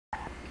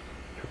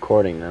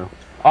recording now.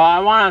 Oh, I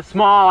want a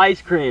small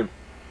ice cream.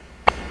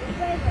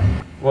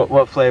 What flavor?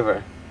 What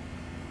flavor?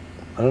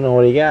 I don't know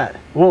what you got.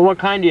 What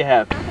kind do you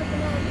have?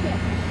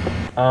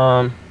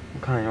 Vanilla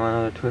What kind? You want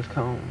another twist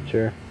cone?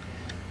 Sure.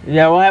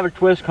 Yeah, we'll have a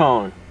twist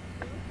cone.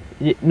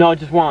 No,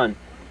 just one.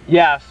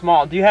 Yeah,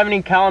 small. Do you have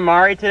any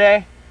calamari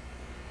today?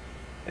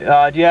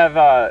 Do you have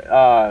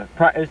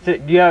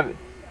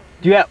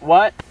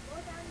what?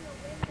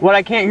 What?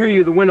 I can't hear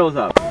you. The window's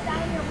up. Roll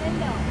down your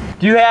window.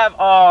 Do you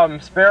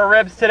have spare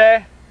ribs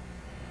today?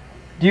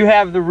 Do you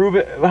have the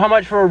Reuben? How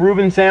much for a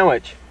Reuben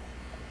sandwich?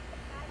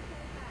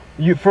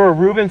 For a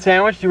Reuben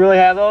sandwich? Do you really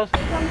have those?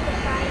 Here comes the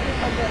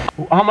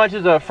fried. How much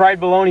is a fried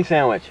bologna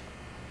sandwich?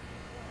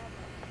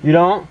 You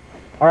don't?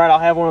 All right, I'll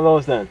have one of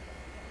those then.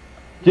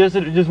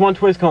 Just one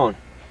twist cone.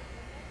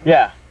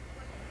 Yeah.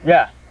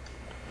 Yeah.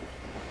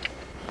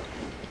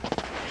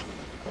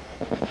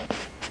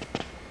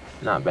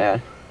 Not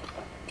bad.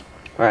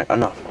 All right,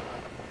 enough.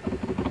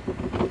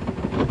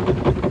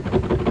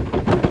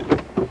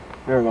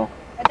 Here we go.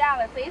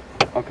 $1, please.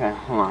 Okay,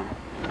 hold on.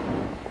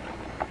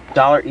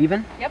 $1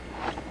 even? Yep.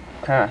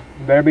 Okay.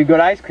 Better be good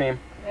ice cream.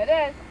 It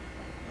is.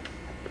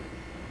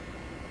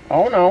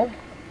 Oh no.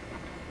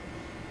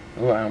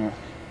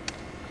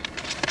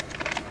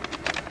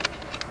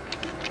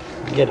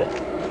 Get it.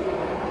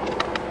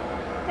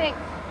 Thanks.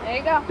 There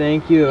you go.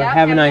 Thank you. Yep,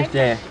 Have a nice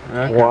day.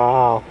 Okay.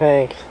 Wow,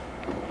 thanks.